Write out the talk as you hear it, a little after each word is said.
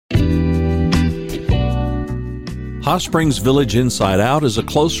Hot Springs Village Inside Out is a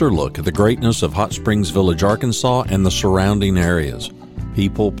closer look at the greatness of Hot Springs Village, Arkansas and the surrounding areas.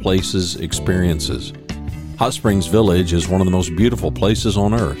 People, places, experiences. Hot Springs Village is one of the most beautiful places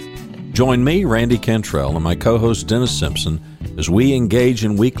on earth. Join me, Randy Cantrell, and my co-host Dennis Simpson as we engage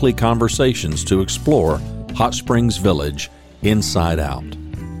in weekly conversations to explore Hot Springs Village Inside Out.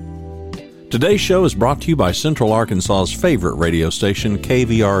 Today's show is brought to you by Central Arkansas's favorite radio station,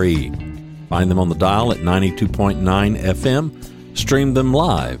 KVRE. Find them on the dial at 92.9 FM. Stream them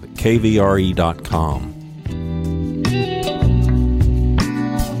live at kvre.com.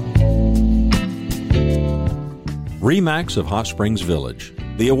 RE/MAX of Hot Springs Village.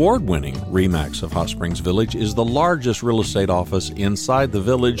 The award-winning RE/MAX of Hot Springs Village is the largest real estate office inside the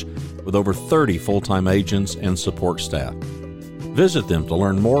village with over 30 full-time agents and support staff. Visit them to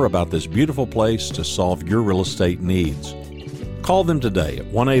learn more about this beautiful place to solve your real estate needs. Call them today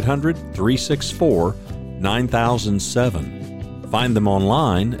at 1-800-364-9007. Find them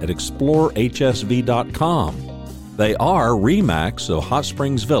online at explorehsv.com. They are RE/MAX of Hot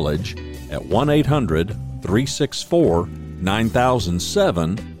Springs Village at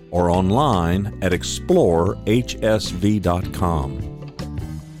 1-800-364-9007 or online at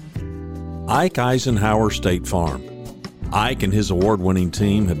explorehsv.com. Ike Eisenhower State Farm. Ike and his award-winning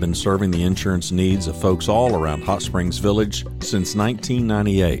team have been serving the insurance needs of folks all around Hot Springs Village since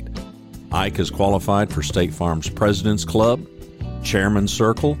 1998. Ike has qualified for State Farm's President's Club, Chairman's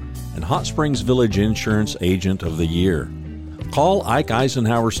Circle, and Hot Springs Village Insurance Agent of the Year. Call Ike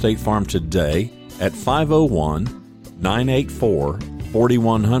Eisenhower State Farm today at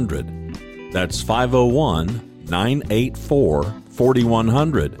 501-984-4100. That's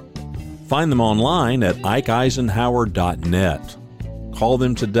 501-984-4100. Find them online at ikeeisenhower.net. Call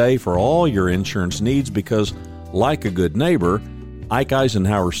them today for all your insurance needs because, like a good neighbor, Ike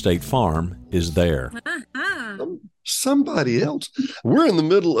Eisenhower State Farm is there. Somebody else. We're in the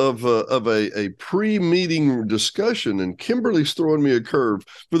middle of a pre-meeting discussion, and Kimberly's throwing me a curve.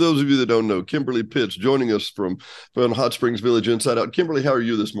 For those of you that don't know, Kimberly PITTS joining us from Hot Springs Village Inside Out. Kimberly, how are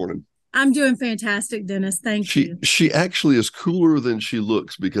you this morning? I'm doing fantastic, Dennis. Thank you. She actually is cooler than she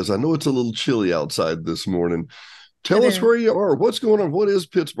looks because I know it's a little chilly outside this morning. Tell us where you are. What's going on? What is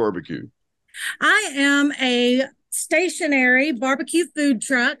PITTS Barbecue? I am a stationary barbecue food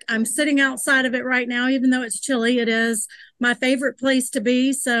truck. I'm sitting outside of it right now, even though it's chilly. It is my favorite place to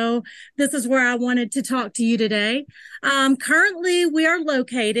be. So this is where I wanted to talk to you today. Currently, we are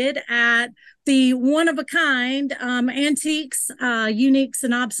located at the one-of-a-kind antiques, uniques,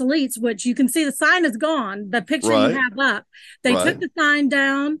 and obsoletes, which you can see the sign is gone. The picture you have up. They took the sign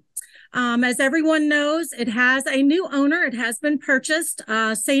down. As everyone knows, it has a new owner. It has been purchased.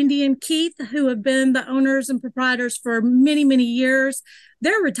 Sandy and Keith, who have been the owners and proprietors for many, many years,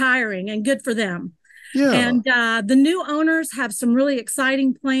 they're retiring, and good for them. Yeah. And the new owners have some really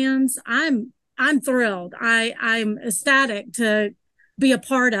exciting plans. I'm thrilled. I'm ecstatic to be a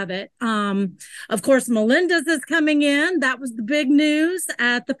part of it. Of course, Melinda's is coming in. That was the big news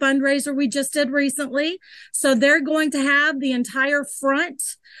at the fundraiser we just did recently. So they're going to have the entire front,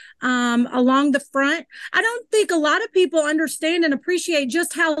 along the front. I don't think a lot of people understand and appreciate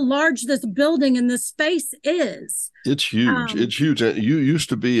just how large this building and this space is. It's huge. It's huge. You used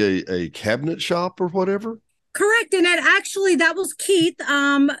to be a cabinet shop or whatever? Correct. And that was Keith,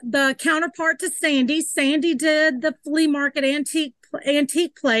 the counterpart to Sandy. Sandy did the flea market antique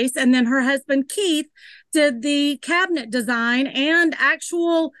place, and then her husband Keith did the cabinet design and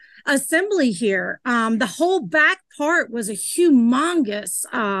actual assembly here. The whole back part was a humongous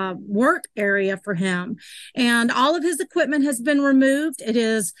work area for him, and all of his equipment has been removed. It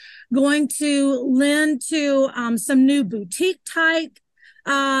is going to lend to some new boutique type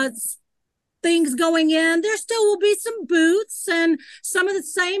things going in. There still will be some booths and some of the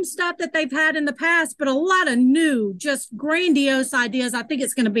same stuff that they've had in the past, but a lot of new, just grandiose ideas. I think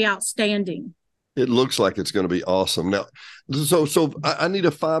it's going to be outstanding. It looks like it's going to be awesome. Now, so I need a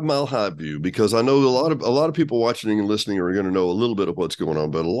 5 mile high view because I know a lot of people watching and listening are going to know a little bit of what's going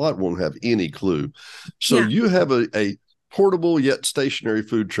on, but a lot won't have any clue. So you have a portable yet stationary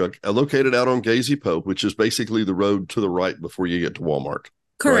food truck located out on Gazy Pope, which is basically the road to the right before you get to Walmart.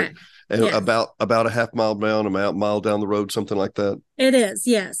 Correct. Right? And about a half mile down, a mile down the road, something like that. It is,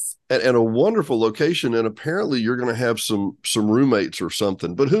 yes. And a wonderful location. And apparently you're going to have some roommates or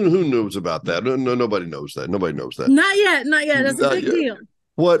something. But who knows about that? No, nobody knows that. Nobody knows that. Not yet. That's a big deal.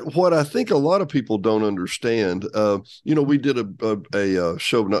 What I think a lot of people don't understand, we did a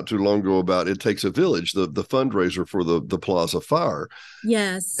show not too long ago about It Takes a Village, the fundraiser for the Plaza Fire.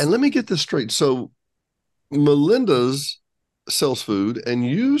 Yes. And let me get this straight. So Melinda's sells food and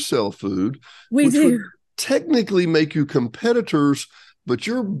you sell food. We do. technically make you competitors, but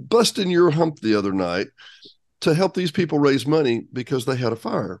you're busting your hump the other night to help these people raise money because they had a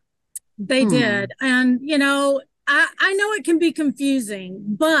fire. They did. And, I know it can be confusing,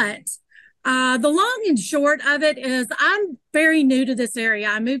 but the long and short of it is I'm very new to this area.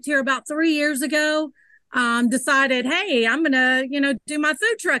 I moved here about 3 years ago. Decided, hey, I'm going to, do my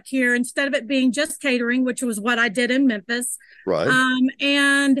food truck here instead of it being just catering, which was what I did in Memphis. Right.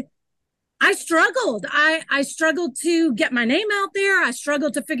 And I struggled. I struggled to get my name out there. I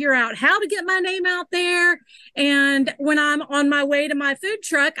struggled to figure out how to get my name out there. And when I'm on my way to my food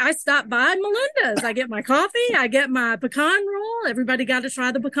truck, I stop by Melinda's. I get my coffee. I get my pecan roll. Everybody got to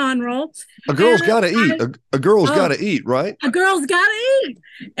try the pecan roll. A girl's got to eat. A girl's got to eat, right? A girl's got to eat.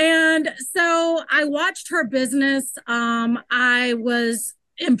 And so I watched her business. I was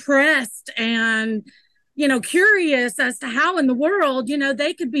impressed and curious as to how in the world,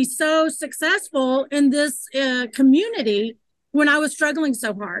 they could be so successful in this community when I was struggling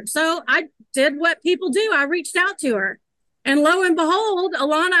so hard. So I did what people do. I reached out to her, and lo and behold,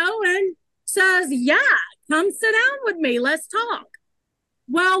 Alana Owen says, yeah, come sit down with me. Let's talk.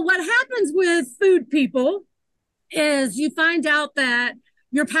 Well, what happens with food people is you find out that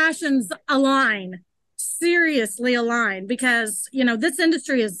your passions align, seriously align, because this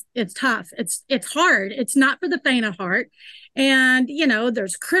industry it's tough, it's hard, it's not for the faint of heart. And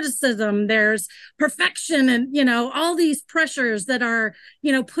there's criticism, there's perfection, and all these pressures that are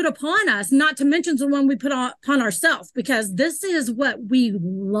put upon us, not to mention the one we put upon ourselves, because this is what we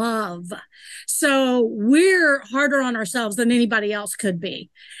love. So we're harder on ourselves than anybody else could be.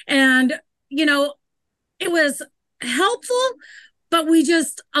 And it was helpful, but we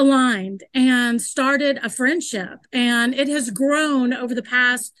just aligned and started a friendship. And it has grown over the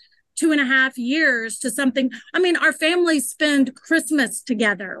past 2.5 years to something. I mean, our families spend Christmas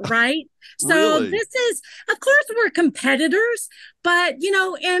together, right? So Really? This is, of course, we're competitors, but,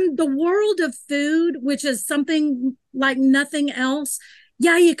 in the world of food, which is something like nothing else,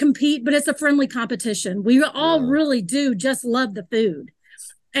 yeah, you compete, but it's a friendly competition. We all really do just love the food.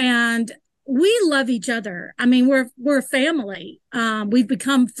 And we love each other. I mean, we're family. We've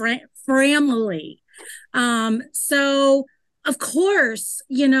become family. So of course,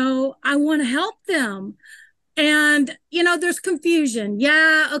 I want to help them. And, there's confusion.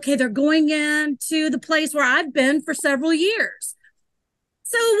 Yeah. Okay. They're going into the place where I've been for several years.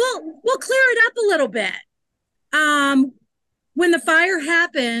 So we'll clear it up a little bit. When the fire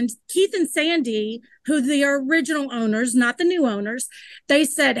happened, Keith and Sandy, who the original owners, not the new owners, they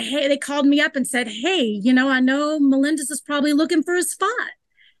said, hey, they called me up and said, hey, I know Melinda's is probably looking for a spot.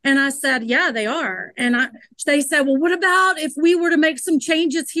 And I said, yeah, they are. And they said, well, what about if we were to make some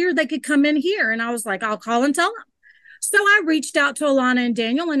changes here, they could come in here. And I was like, I'll call and tell them. So I reached out to Alana and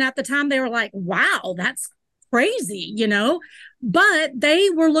Daniel. And at the time they were like, wow, that's crazy, but they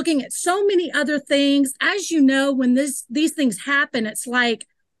were looking at so many other things. As you know, when these things happen, it's like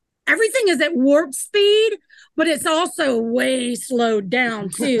everything is at warp speed, but it's also way slowed down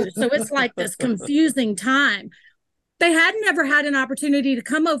too. So it's like this confusing time. They had never had an opportunity to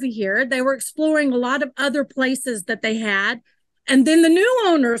come over here. They were exploring a lot of other places that they had. And then the new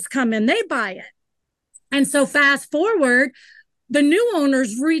owners come in, they buy it. And so fast forward, the new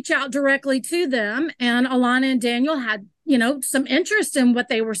owners reach out directly to them, and Alana and Daniel had, some interest in what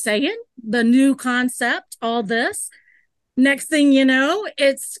they were saying, the new concept, all this. Next thing you know,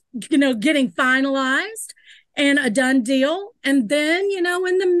 it's, getting finalized and a done deal. And then, in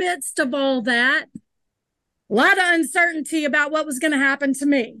the midst of all that, a lot of uncertainty about what was going to happen to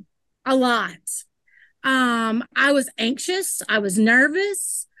me. A lot. I was anxious. I was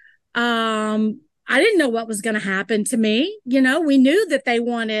nervous. I didn't know what was going to happen to me. We knew that they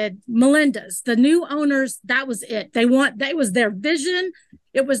wanted Melinda's, the new owners. That was it. That was their vision.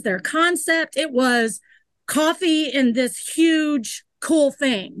 It was their concept. It was coffee in this huge, cool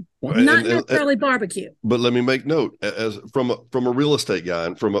thing, not necessarily barbecue. But let me make note, as from a real estate guy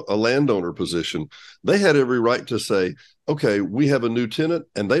and from a landowner position, they had every right to say, okay, we have a new tenant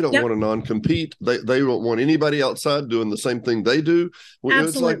and they don't want to non-compete. They don't want anybody outside doing the same thing they do.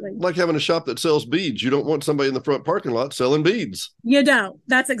 Absolutely. It's like having a shop that sells beads. You don't want somebody in the front parking lot selling beads. You don't.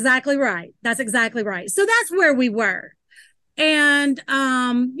 That's exactly right. So that's where we were. And,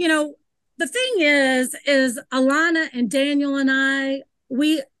 the thing is Alana and Daniel and I,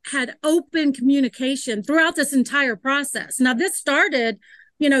 we had open communication throughout this entire process. Now, this started,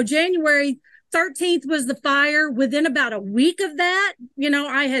 January 13th was the fire. Within about a week of that,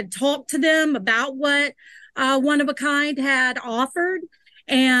 I had talked to them about what One of a Kind had offered.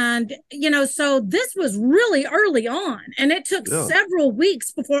 And, so this was really early on, and it took several weeks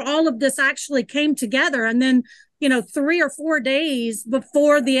before all of this actually came together. And then, 3 or 4 days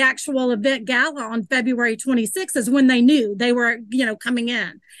before the actual event gala on February 26th is when they knew they were, coming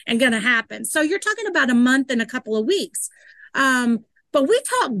in and going to happen. So you're talking about a month and a couple of weeks. But we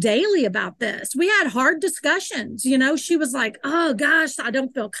talked daily about this. We had hard discussions. She was like, oh gosh, I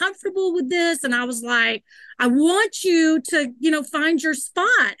don't feel comfortable with this. And I was like, I want you to, find your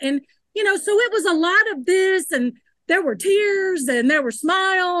spot. And, so it was a lot of this, and there were tears and there were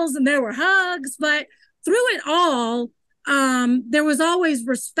smiles and there were hugs, but through it all, there was always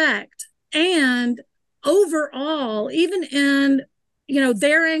respect. And overall, even in,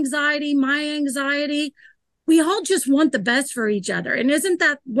 their anxiety, my anxiety, we all just want the best for each other. And isn't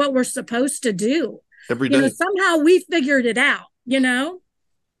that what we're supposed to do? Every day. Somehow we figured it out,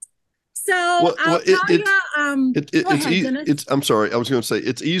 So I'll tell you, I'm sorry. I was going to say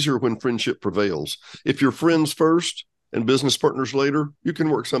it's easier when friendship prevails. If you're friends first and business partners later, you can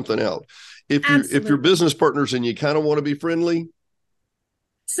work something out. If you're business partners and you kind of want to be friendly,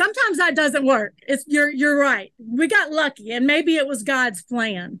 sometimes that doesn't work. You're right. We got lucky, and maybe it was God's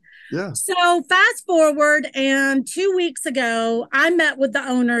plan. Yeah. So fast forward, and 2 weeks ago, I met with the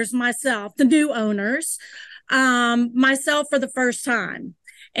owners myself, the new owners, myself for the first time.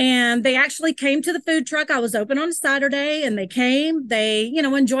 And they actually came to the food truck. I was open on a Saturday, and they came. They,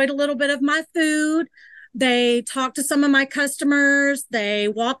 enjoyed a little bit of my food. They talked to some of my customers. They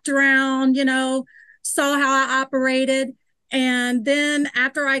walked around, saw how I operated. And then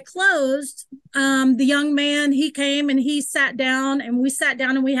after I closed, the young man, he came and he sat down, and we sat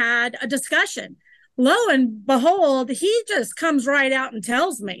down and we had a discussion. Lo and behold, he just comes right out and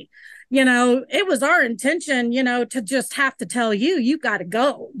tells me, it was our intention, to just have to tell you got to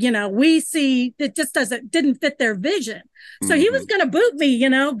go. We see it just didn't fit their vision. So he was going to boot me,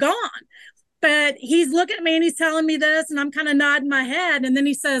 gone. But he's looking at me and he's telling me this, and I'm kind of nodding my head. And then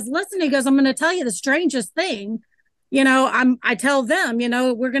he says, listen, he goes, I'm going to tell you the strangest thing. I tell them,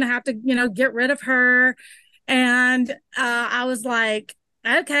 we're going to have to, get rid of her. And I was like,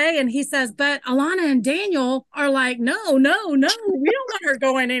 okay. And he says, but Alana and Daniel are like, no, we don't want her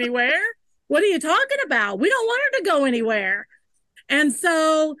going anywhere. What are you talking about? We don't want her to go anywhere. And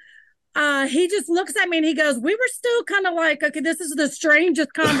so he just looks at me and he goes, we were still kind of like, okay, this is the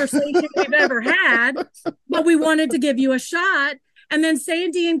strangest conversation we've ever had, but we wanted to give you a shot. And then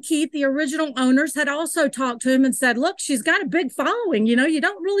Sandy and Keith, the original owners, had also talked to him and said, look, she's got a big following. You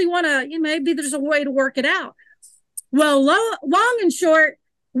don't really want to, maybe there's a way to work it out. Well, long and short,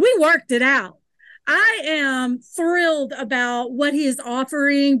 we worked it out. I am thrilled about what he is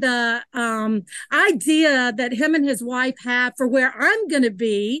offering, the idea that him and his wife have for where I'm going to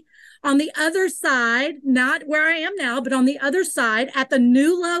be on the other side, not where I am now, but on the other side at the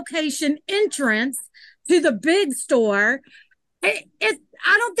new location entrance to the big store. I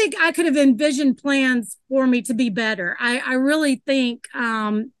don't think I could have envisioned plans for me to be better. I really think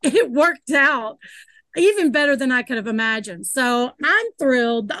it worked out even better than I could have imagined. So I'm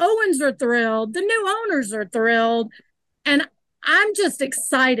thrilled. The Owens are thrilled. The new owners are thrilled. And I'm just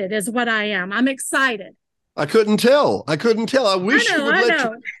excited is what I am. I'm excited. I couldn't tell. I wish you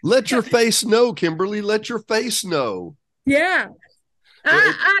would let your face know, Kimberly. Let your face know. Yeah.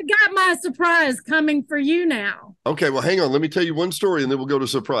 I got my surprise coming for you now. Okay, well, hang on. Let me tell you one story, and then we'll go to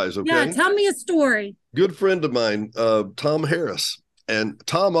surprise, okay? Yeah, tell me a story. Good friend of mine, Tom Harris. And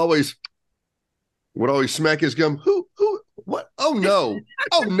Tom would always smack his gum. Who, what? Oh, no.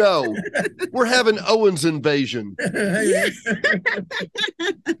 Oh, no. We're having Owens invasion.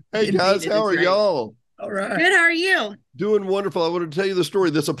 Hey, guys, how are y'all? All right. Good. How are you? Doing wonderful. I want to tell you the story.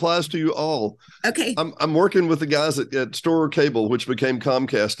 This applies to you all. Okay. I'm working with the guys at Storer Cable, which became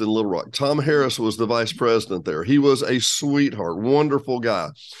Comcast in Little Rock. Tom Harris was the vice president there. He was a sweetheart, wonderful guy.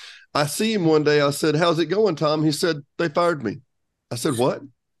 I see him one day. I said, how's it going, Tom? He said, they fired me. I said, what?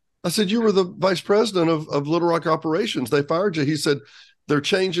 I said, you were the vice president of Little Rock operations. They fired you. He said, they're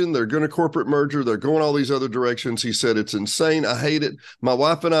changing. They're going to corporate merger. They're going all these other directions. He said, it's insane. I hate it. My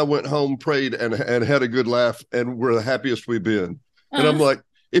wife and I went home, prayed, and had a good laugh, and we're the happiest we've been. And I'm like,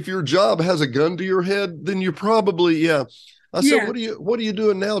 if your job has a gun to your head, then you probably, yeah. I said, what are you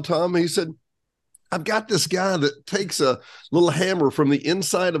doing now, Tom? He said, I've got this guy that takes a little hammer from the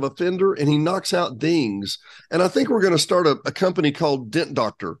inside of a fender and he knocks out dings. And I think we're going to start a company called Dent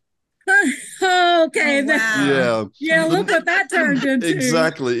Doctor. Oh, Okay. Wow. Yeah, look what that turned into.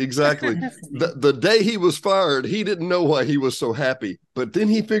 Exactly. The day he was fired, he didn't know why he was so happy, but then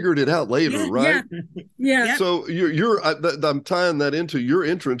he figured it out later, right? Yeah. So I'm tying that into your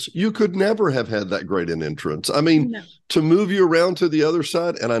entrance. You could never have had that great an entrance. I mean, to move you around to the other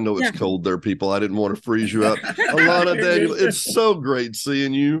side, and I know it's cold there, people. I didn't want to freeze you out. Alana, Daniel, it's so great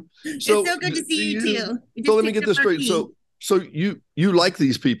seeing you. So, it's so good to see you too. So let me get this straight. So you like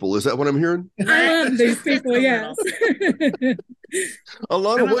these people? Is that what I'm hearing? I love these people. Yes.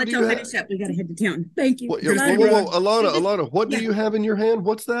 Alana, what do you have? We gotta head to town. Thank you. Whoa, Alana, what do you have in your hand?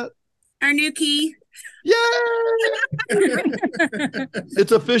 What's that? Our new key. Yay!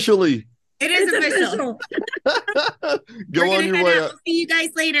 It's officially. It is official. Go on your way out. We'll see you guys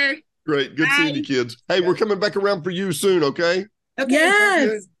later. Great. Good seeing you, kids. Hey, we're coming back around for you soon, okay? Okay.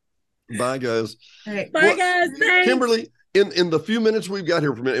 Yes. Bye, guys. All right. Bye, guys. Thanks. Kimberly, in the few minutes we've got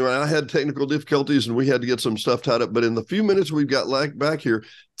here, I had technical difficulties and we had to get some stuff tied up. But in the few minutes we've got back here,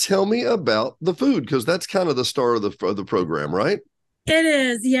 tell me about the food, because that's kind of the star of the program, right? It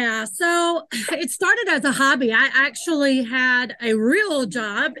is, yeah. So it started as a hobby. I actually had a real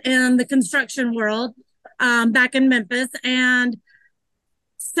job in the construction world back in Memphis. And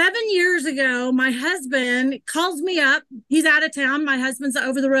 7 years ago, my husband calls me up. He's out of town. My husband's an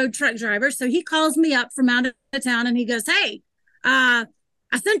over-the-road truck driver. So he calls me up from out of town and he goes, hey, I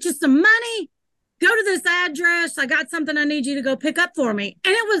sent you some money. Go to this address. I got something I need you to go pick up for me.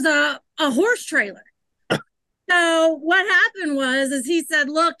 And it was a horse trailer. So what happened is he said,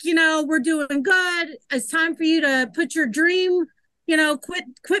 look, we're doing good. It's time for you to put your dream,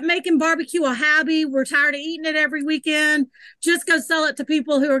 quit making barbecue a hobby. We're tired of eating it every weekend. Just go sell it to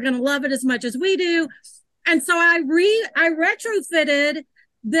people who are going to love it as much as we do. And so I retrofitted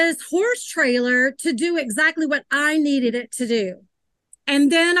this horse trailer to do exactly what I needed it to do. And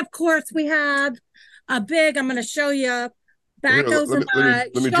then, of course, we have I'm going to show you back over my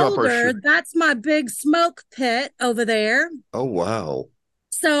shoulder. That's my big smoke pit over there. Oh, wow.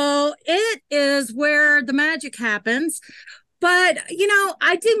 So it is where the magic happens. But,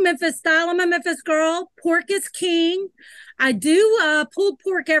 I do Memphis style. I'm a Memphis girl. Pork is king. I do pulled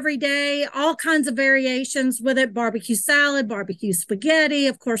pork every day, all kinds of variations with it. Barbecue salad, barbecue spaghetti,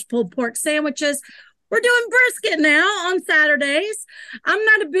 of course, pulled pork sandwiches. We're doing brisket now on Saturdays. I'm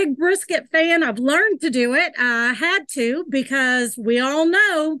not a big brisket fan. I've learned to do it. I had to, because we all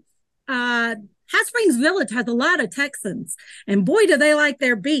know Hot Springs Village has a lot of Texans, and boy, do they like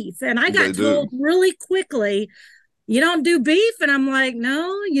their beef. And I got told really quickly, you don't do beef? And I'm like,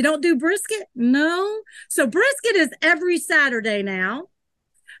 no. You don't do brisket? No. So brisket is every Saturday now.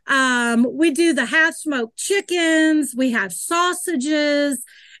 We do the half-smoked chickens. We have sausages.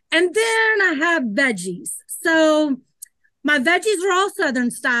 And then I have veggies. So my veggies are all Southern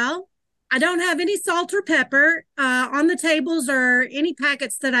style. I don't have any salt or pepper on the tables or any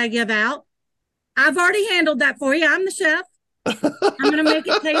packets that I give out. I've already handled that for you. I'm the chef. I'm going to make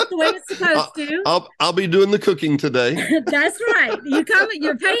it taste the way it's supposed to. I'll be doing the cooking today. That's right. You're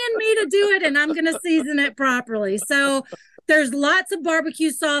paying me to do it, and I'm going to season it properly. So there's lots of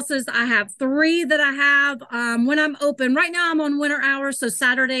barbecue sauces. I have 3 that I have when I'm open. Right now I'm on winter hours, so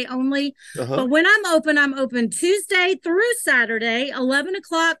Saturday only. But when I'm open Tuesday through Saturday, 11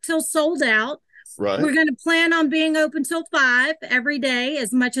 o'clock till sold out. Right. We're going to plan on being open till 5 every day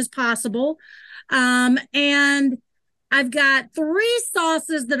as much as possible. And I've got 3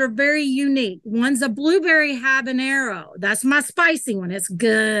 sauces that are very unique. One's a blueberry habanero. That's my spicy one. It's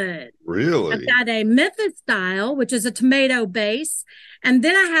good. Really? I've got a Memphis style, which is a tomato base. And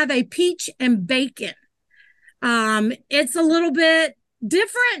then I have a peach and bacon. It's a little bit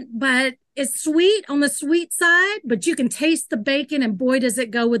different, but it's sweet on the sweet side, but you can taste the bacon, and boy, does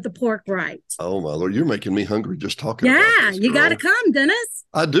it go with the pork right. Oh, my Lord. You're making me hungry just talking about this, you got to come, Dennis.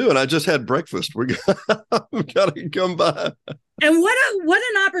 I do, and I just had breakfast. We've got to come by. And what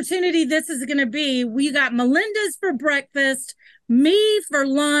an opportunity this is going to be. We got Melinda's for breakfast, me for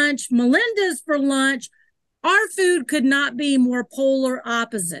lunch, Melinda's for lunch. Our food could not be more polar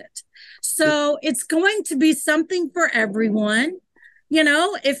opposite. So it's going to be something for everyone.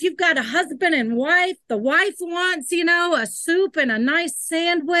 If you've got a husband and wife, the wife wants, a soup and a nice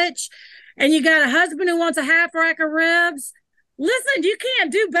sandwich, and you got a husband who wants a half rack of ribs. Listen, you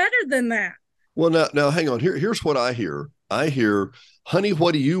can't do better than that. Well, now hang on. Here's what I hear. I hear, honey,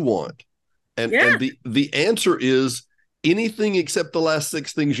 what do you want? And the answer is anything except the last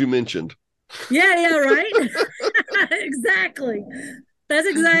 6 things you mentioned. Yeah, right. Exactly. That's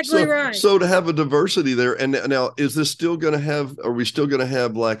exactly right. So to have a diversity there, and now is this still going to have? Are we still going to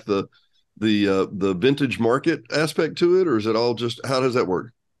have like the vintage market aspect to it, or is it all just? How does that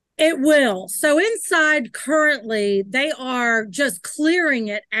work? It will. So inside currently, they are just clearing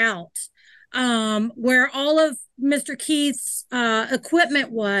it out. Where all of Mr. Keith's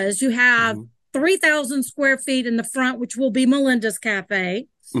equipment was, you have 3,000 square feet in the front, which will be Melinda's Cafe.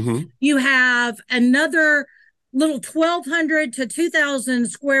 You have another little 1,200 to 2,000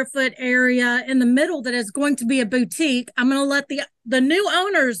 square foot area in the middle that is going to be a boutique. I'm going to let the new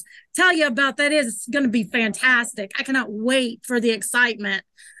owners tell you about that. It's going to be fantastic. I cannot wait for the excitement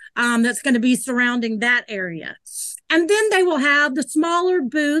that's going to be surrounding that area. And then they will have the smaller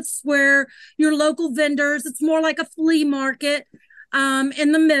booths where your local vendors, it's more like a flea market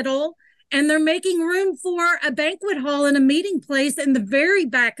in the middle. And they're making room for a banquet hall and a meeting place in the very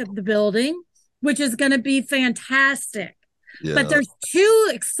back of the building, which is going to be fantastic. Yeah. But there's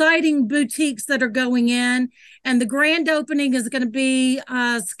 2 exciting boutiques that are going in, and the grand opening is going to be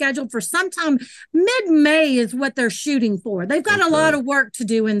scheduled for sometime mid-May is what they're shooting for. They've got a lot of work to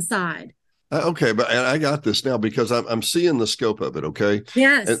do inside. Okay, but and I got this now because I'm seeing the scope of it, okay?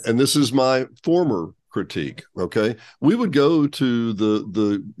 Yes. And this is my former critique, okay? We would go to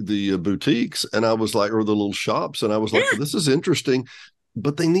the boutiques, and I was like, or the little shops, and I was like, well, this is interesting,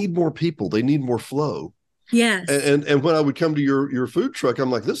 but they need more people. They need more flow. Yes. And when I would come to your food truck,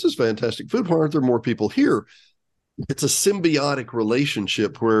 I'm like, this is fantastic food. Why aren't there more people here? It's a symbiotic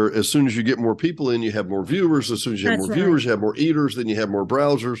relationship where as soon as you get more people in, you have more viewers. As soon as you have more viewers, you have more eaters. Then you have more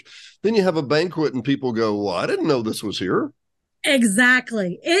browsers. Then you have a banquet and people go, well, I didn't know this was here.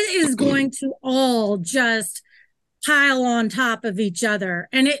 Exactly. It is going to all just pile on top of each other.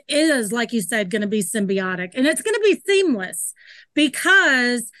 And it is, like you said, going to be symbiotic, and it's going to be seamless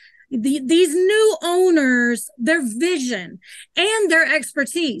because these new owners, their vision and their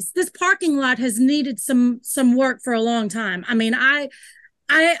expertise. This parking lot has needed some work for a long time. I mean, I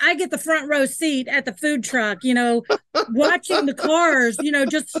get the front row seat at the food truck, watching the cars,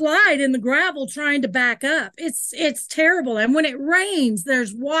 just slide in the gravel trying to back up. It's terrible. And when it rains,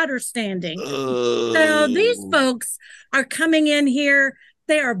 there's water standing. So these folks are coming in here.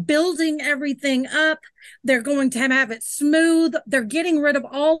 They are building everything up. They're going to have it smooth. They're getting rid of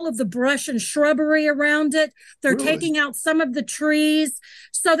all of the brush and shrubbery around it. They're taking out some of the trees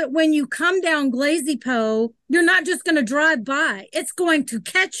so that when you come down Glazy Po, you're not just going to drive by. It's going to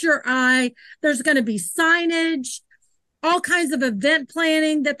catch your eye. There's going to be signage, all kinds of event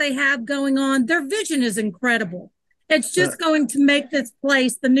planning that they have going on. Their vision is incredible. It's just going to make this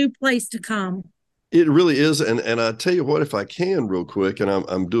place the new place to come. It really is. And I tell you what, if I can real quick, and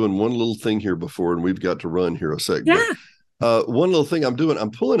I'm doing one little thing here before, and we've got to run here a second. Yeah. One little thing I'm doing, I'm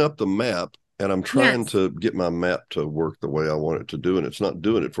pulling up the map, and I'm trying to get my map to work the way I want it to do, and it's not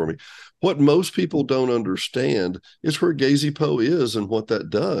doing it for me. What most people don't understand is where Glazy Po is and what that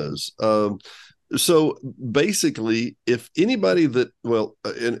does. So basically, if anybody that,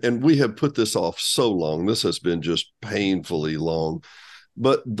 and we have put this off so long, this has been just painfully long,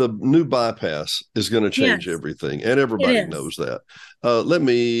 but the new bypass is going to change everything, and everybody knows that. Let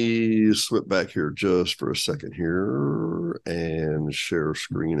me slip back here just for a second here and share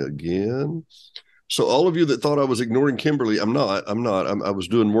screen again. So all of you that thought I was ignoring Kimberly, I'm not. I was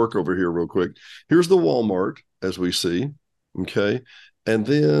doing work over here real quick. Here's the Walmart, as we see, okay? And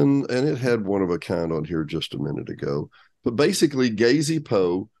it had one of a kind on here just a minute ago. But basically, Glazy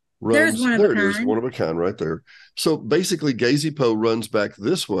Po runs, there it is, one of a kind right there. So basically, Glazy Po runs back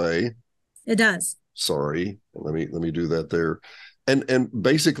this way. It does. Sorry, let me do that there, and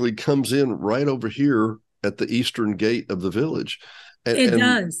basically comes in right over here at the eastern gate of the village. It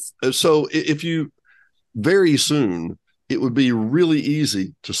does. So if you very soon, it would be really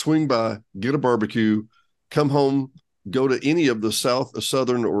easy to swing by, get a barbecue, come home, go to any of the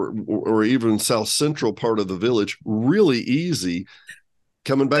southern or even south central part of the village. Really easy.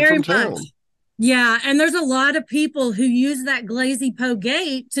 Coming back from town. Yeah, and there's a lot of people who use that Glazy Po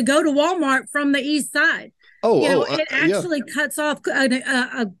gate to go to Walmart from the east side. It actually cuts off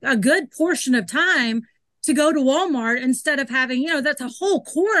a good portion of time to go to Walmart instead of having, that's a whole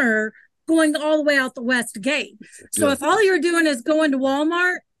corner going all the way out the west gate. So if all you're doing is going to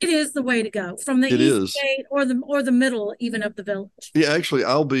Walmart, it is the way to go from the east gate or the middle even of the village. Yeah, actually,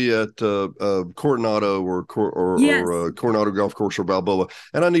 I'll be at Coronado or Coronado Golf Course or Balboa,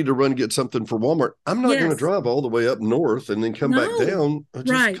 and I need to run get something for Walmart. I'm not going to drive all the way up north and then come back down. I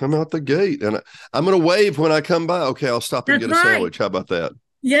just come out the gate, and I'm going to wave when I come by. Okay, I'll stop and get a sandwich. How about that?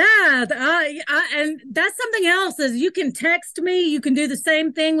 Yeah, and that's something else is you can text me. You can do the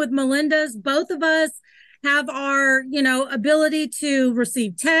same thing with Melinda's. Both of us have our, ability to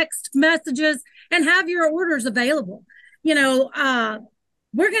receive text messages and have your orders available. We're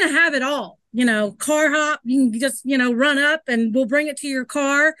going to have it all. car hop. You can just, run up and we'll bring it to your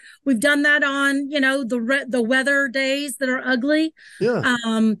car. We've done that on, the weather days that are ugly. Yeah.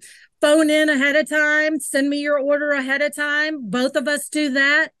 Phone in ahead of time, send me your order ahead of time. Both of us do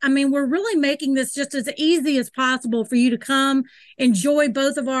that. I mean, we're really making this just as easy as possible for you to come enjoy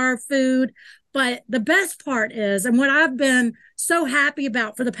both of our food. But the best part is, and what I've been so happy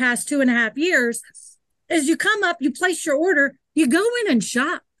about for the past 2.5 years, is you come up, you place your order, you go in and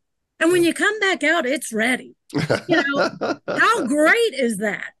shop. And when you come back out, it's ready. How great is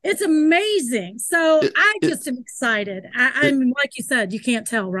that? It's amazing. So I just am excited. I mean, like you said, you can't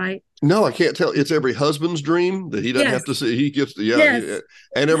tell, right? No, I can't tell. It's every husband's dream that he doesn't have to see. He gets to,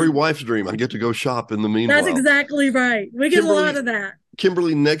 and every wife's dream. I get to go shop in the meanwhile. That's exactly right. We get a lot of that.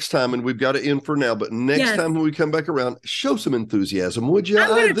 Kimberly, next time, and we've got to end for now, but next time when we come back around, show some enthusiasm, would you? I'm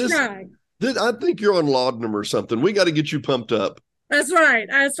going to try. I think you're on laudanum or something. We got to get you pumped up. That's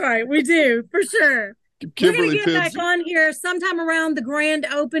right. We do, for sure. Kimberly, we're going to get back on here sometime around the grand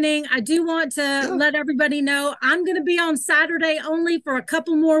opening. I do want to let everybody know I'm going to be on Saturday only for a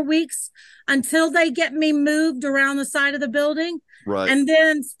couple more weeks until they get me moved around the side of the building. Right. And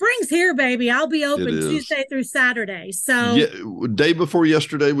then spring's here, baby. I'll be open Tuesday through Saturday. So day before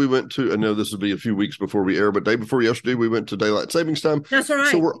yesterday, we went to, I know this will be a few weeks before we air, but day before yesterday, we went to daylight savings time. That's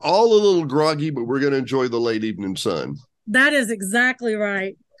right. So we're all a little groggy, but we're going to enjoy the late evening sun. That is exactly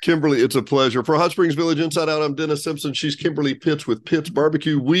right. Kimberly, it's a pleasure. For Hot Springs Village Inside Out, I'm Dennis Simpson. She's Kimberly Pitts with Pitts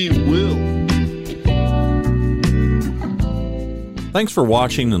Barbecue. We will. Thanks for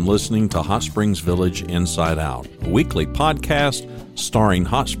watching and listening to Hot Springs Village Inside Out, a weekly podcast starring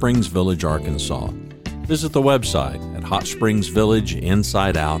Hot Springs Village, Arkansas. Visit the website at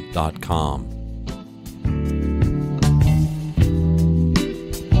hotspringsvillageinsideout.com.